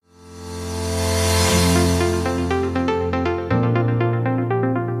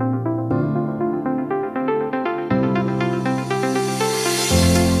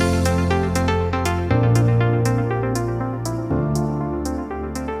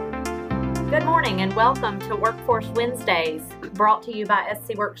Good morning and welcome to Workforce Wednesdays, brought to you by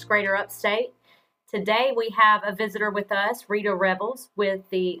SC Works Greater Upstate. Today we have a visitor with us, Rita Revels with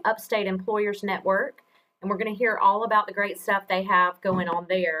the Upstate Employers Network, and we're going to hear all about the great stuff they have going on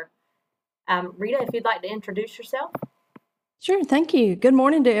there. Rita, if you'd like to introduce yourself. Sure, thank you. Good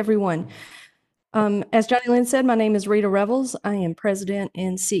morning to everyone. As Johnny Lynn said, my name is Rita Revels. I am President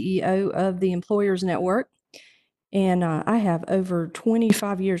and CEO of the Employers Network. And I have over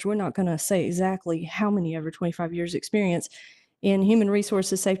 25 years, we're not going to say exactly how many, over 25 years experience in human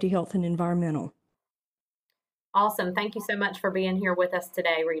resources, safety, health, and environmental. Awesome. Thank you so much for being here with us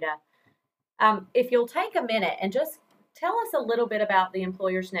today, Rita. If you'll take a minute and just tell us a little bit about the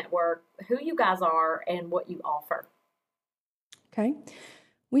Employers Network, who you guys are and what you offer. Okay.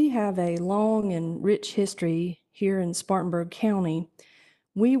 We have a long and rich history here in Spartanburg County.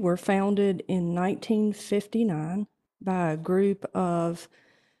 We were founded in 1959 by a group of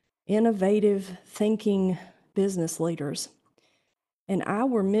innovative thinking business leaders. And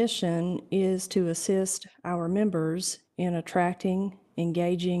our mission is to assist our members in attracting,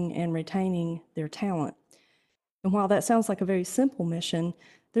 engaging, and retaining their talent. And while that sounds like a very simple mission,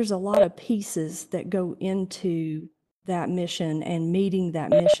 there's a lot of pieces that go into that mission and meeting that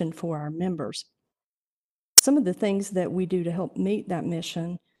mission for our members. Some of the things that we do to help meet that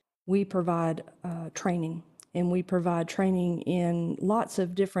mission, we provide training, and we provide training in lots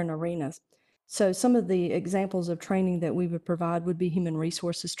of different arenas. So some of the examples of training that we would provide would be human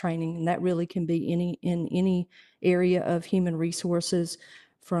resources training, and that really can be in any area of human resources,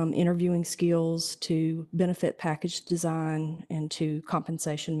 from interviewing skills to benefit package design and to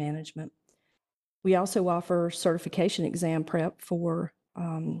compensation management. We also offer certification exam prep for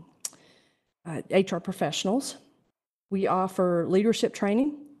HR professionals. We offer leadership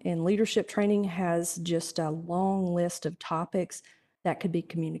training, and leadership training has just a long list of topics that could be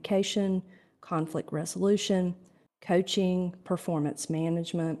communication, conflict resolution, coaching, performance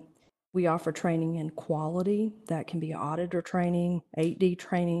management. We offer training in quality. That can be auditor training, 8D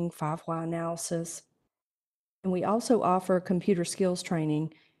training, 5 Why analysis. And we also offer computer skills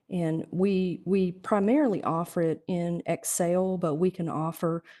training, and we primarily offer it in Excel, but we can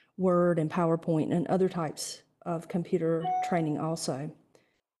offer Word and PowerPoint and other types of computer training also.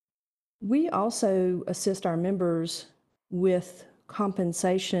 We also assist our members with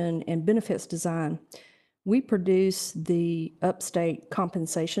compensation and benefits design. We produce the Upstate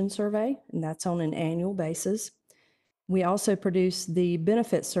Compensation Survey, and that's on an annual basis. We also produce the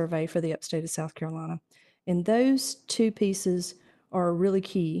Benefits Survey for the Upstate of South Carolina. And those two pieces are really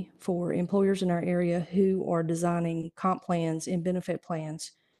key for employers in our area who are designing comp plans and benefit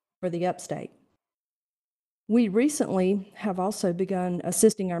plans for the Upstate. We recently have also begun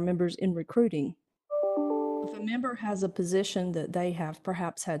assisting our members in recruiting. If a member has a position that they have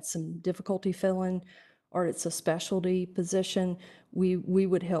perhaps had some difficulty filling, or it's a specialty position, we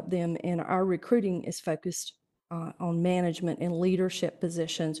would help them, and our recruiting is focused on management and leadership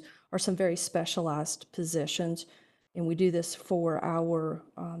positions, or some very specialized positions, and we do this for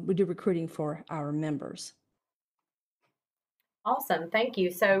we do recruiting for our members. Awesome, thank you.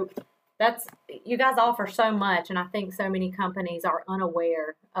 So you guys offer so much, and I think so many companies are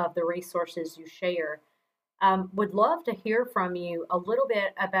unaware of the resources you share. Would love to hear from you a little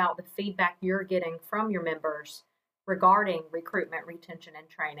bit about the feedback you're getting from your members regarding recruitment, retention, and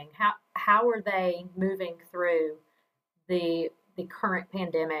training. How are they moving through the current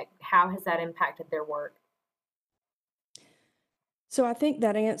pandemic? How has that impacted their work? So I think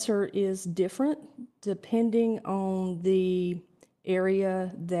that answer is different depending on the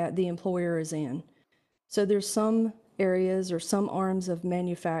area that the employer is in. So there's some areas or some arms of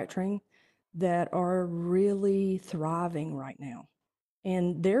manufacturing that are really thriving right now.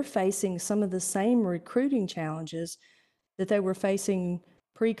 And they're facing some of the same recruiting challenges that they were facing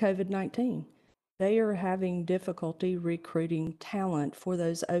pre-COVID-19. They are having difficulty recruiting talent for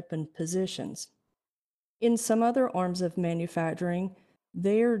those open positions. In some other arms of manufacturing,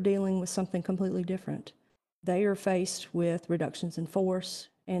 they're dealing with something completely different. They are faced with reductions in force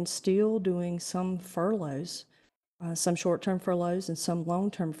and still doing some furloughs, some short-term furloughs and some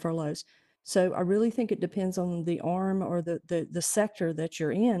long-term furloughs. So I really think it depends on the arm or the sector that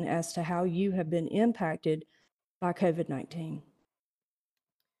you're in as to how you have been impacted by COVID-19.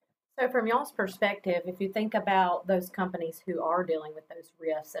 So from y'all's perspective, if you think about those companies who are dealing with those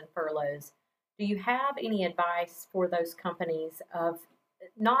RIFs and furloughs, do you have any advice for those companies of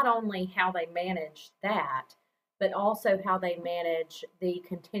not only how they manage that, but also how they manage the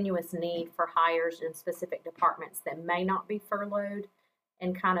continuous need for hires in specific departments that may not be furloughed,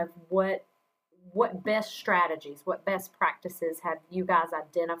 and kind of what what best strategies, what best practices have you guys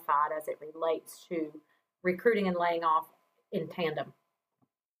identified as it relates to recruiting and laying off in tandem?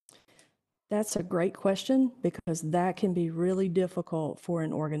 That's a great question because that can be really difficult for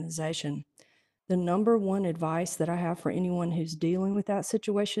an organization. The number one advice that I have for anyone who's dealing with that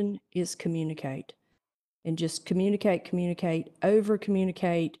situation is communicate. And just communicate, over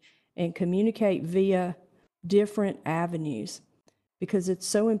communicate, and communicate via different avenues, because it's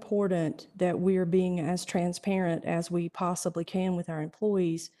so important that we are being as transparent as we possibly can with our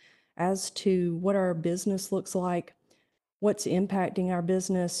employees as to what our business looks like, what's impacting our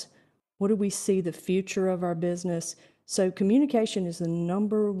business, what do we see the future of our business. So communication is the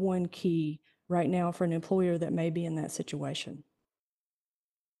number one key right now for an employer that may be in that situation.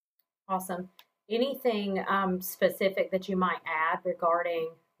 Awesome. Anything specific that you might add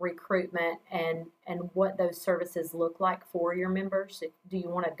regarding recruitment and what those services look like for your members? Do you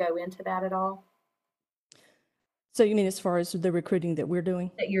want to go into that at all? So you mean as far as the recruiting that we're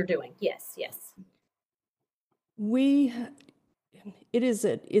doing? That you're doing? Yes, yes.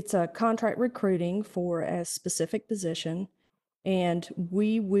 It's a contract recruiting for a specific position, and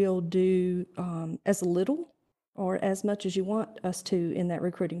we will do as little or as much as you want us to in that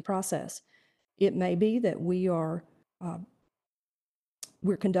recruiting process. It may be that we're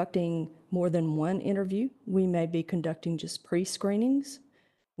conducting more than one interview. We may be conducting just pre-screenings.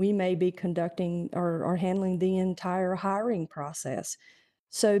 We may be conducting or handling the entire hiring process.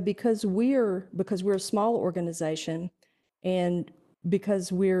 So because we're a small organization, and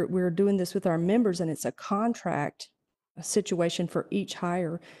because we're doing this with our members and it's a contract situation for each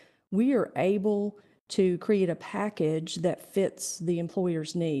hire, we are able to create a package that fits the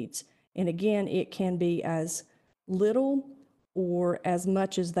employer's needs. And again, it can be as little or as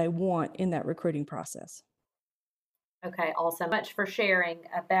much as they want in that recruiting process. Okay, awesome. Much for sharing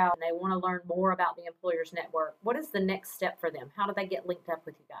about, they want to learn more about the Employers Network. What is the next step for them? How do they get linked up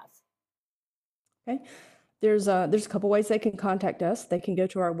with you guys? Okay. There's a couple ways they can contact us. They can go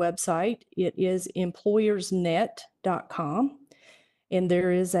to our website. It is employersnet.com. And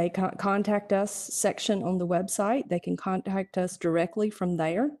there is a contact us section on the website. They can contact us directly from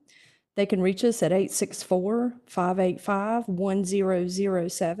there. They can reach us at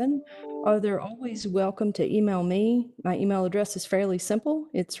 864-585-1007, or they're always welcome to email me. My email address is fairly simple.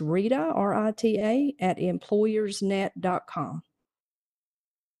 It's Rita, R-I-T-A, at employersnet.com.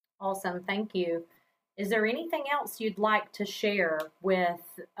 Awesome. Thank you. Is there anything else you'd like to share with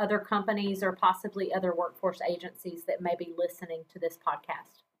other companies or possibly other workforce agencies that may be listening to this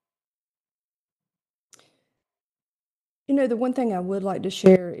podcast? The one thing I would like to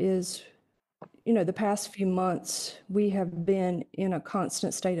share is, the past few months, we have been in a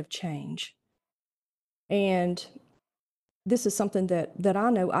constant state of change. And this is something that I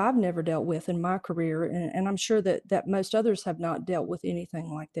know I've never dealt with in my career, and I'm sure that most others have not dealt with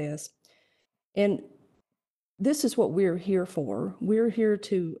anything like this. And this is what we're here for. We're here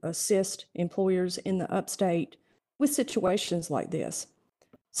to assist employers in the upstate with situations like this.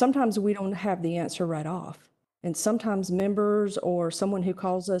 Sometimes we don't have the answer right off. And sometimes members or someone who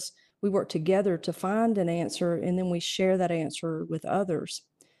calls us, we work together to find an answer, and then we share that answer with others.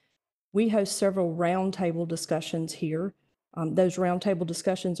 We host several roundtable discussions here. Those roundtable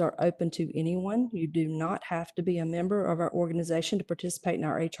discussions are open to anyone. You do not have to be a member of our organization to participate in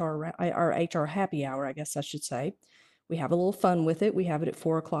our HR happy hour, I guess I should say. We have a little fun with it. We have it at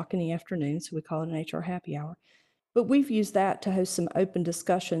 4:00 in the afternoon, so we call it an HR happy hour. But we've used that to host some open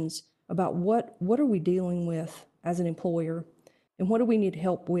discussions about what are we dealing with as an employer, and what do we need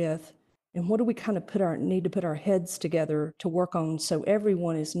help with, and what do we kind of need to put our heads together to work on, so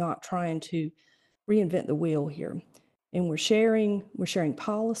everyone is not trying to reinvent the wheel here. And we're sharing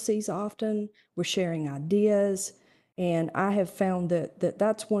policies often, we're sharing ideas, and I have found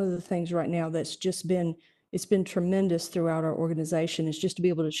that's one of the things right now that's just been tremendous throughout our organization, is just to be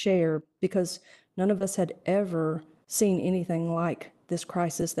able to share, because none of us had ever seen anything like this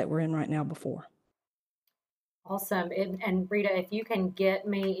crisis that we're in right now before. Awesome. And Rita, if you can get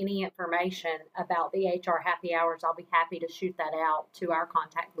me any information about the HR happy hours, I'll be happy to shoot that out to our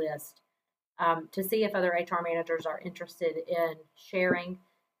contact list to see if other HR managers are interested in sharing.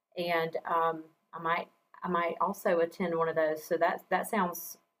 And I might also attend one of those. So that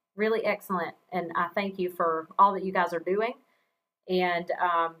sounds really excellent. And I thank you for all that you guys are doing. And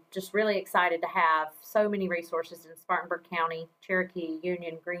just really excited to have so many resources in Spartanburg County, Cherokee,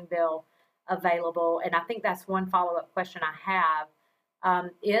 Union, Greenville available. And I think that's one follow-up question I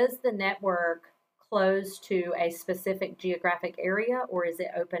have. Is the network closed to a specific geographic area, or is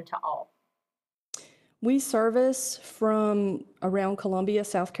it open to all? We service from around Columbia,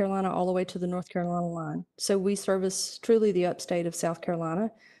 South Carolina, all the way to the North Carolina line. So we service truly the upstate of South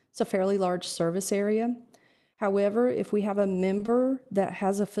Carolina. It's a fairly large service area. However, if we have a member that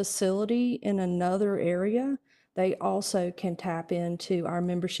has a facility in another area, they also can tap into our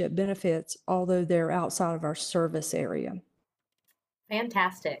membership benefits, although they're outside of our service area.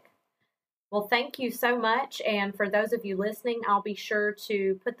 Fantastic. Well, thank you so much. And for those of you listening, I'll be sure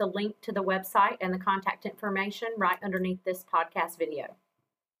to put the link to the website and the contact information right underneath this podcast video.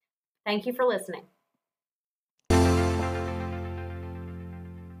 Thank you for listening.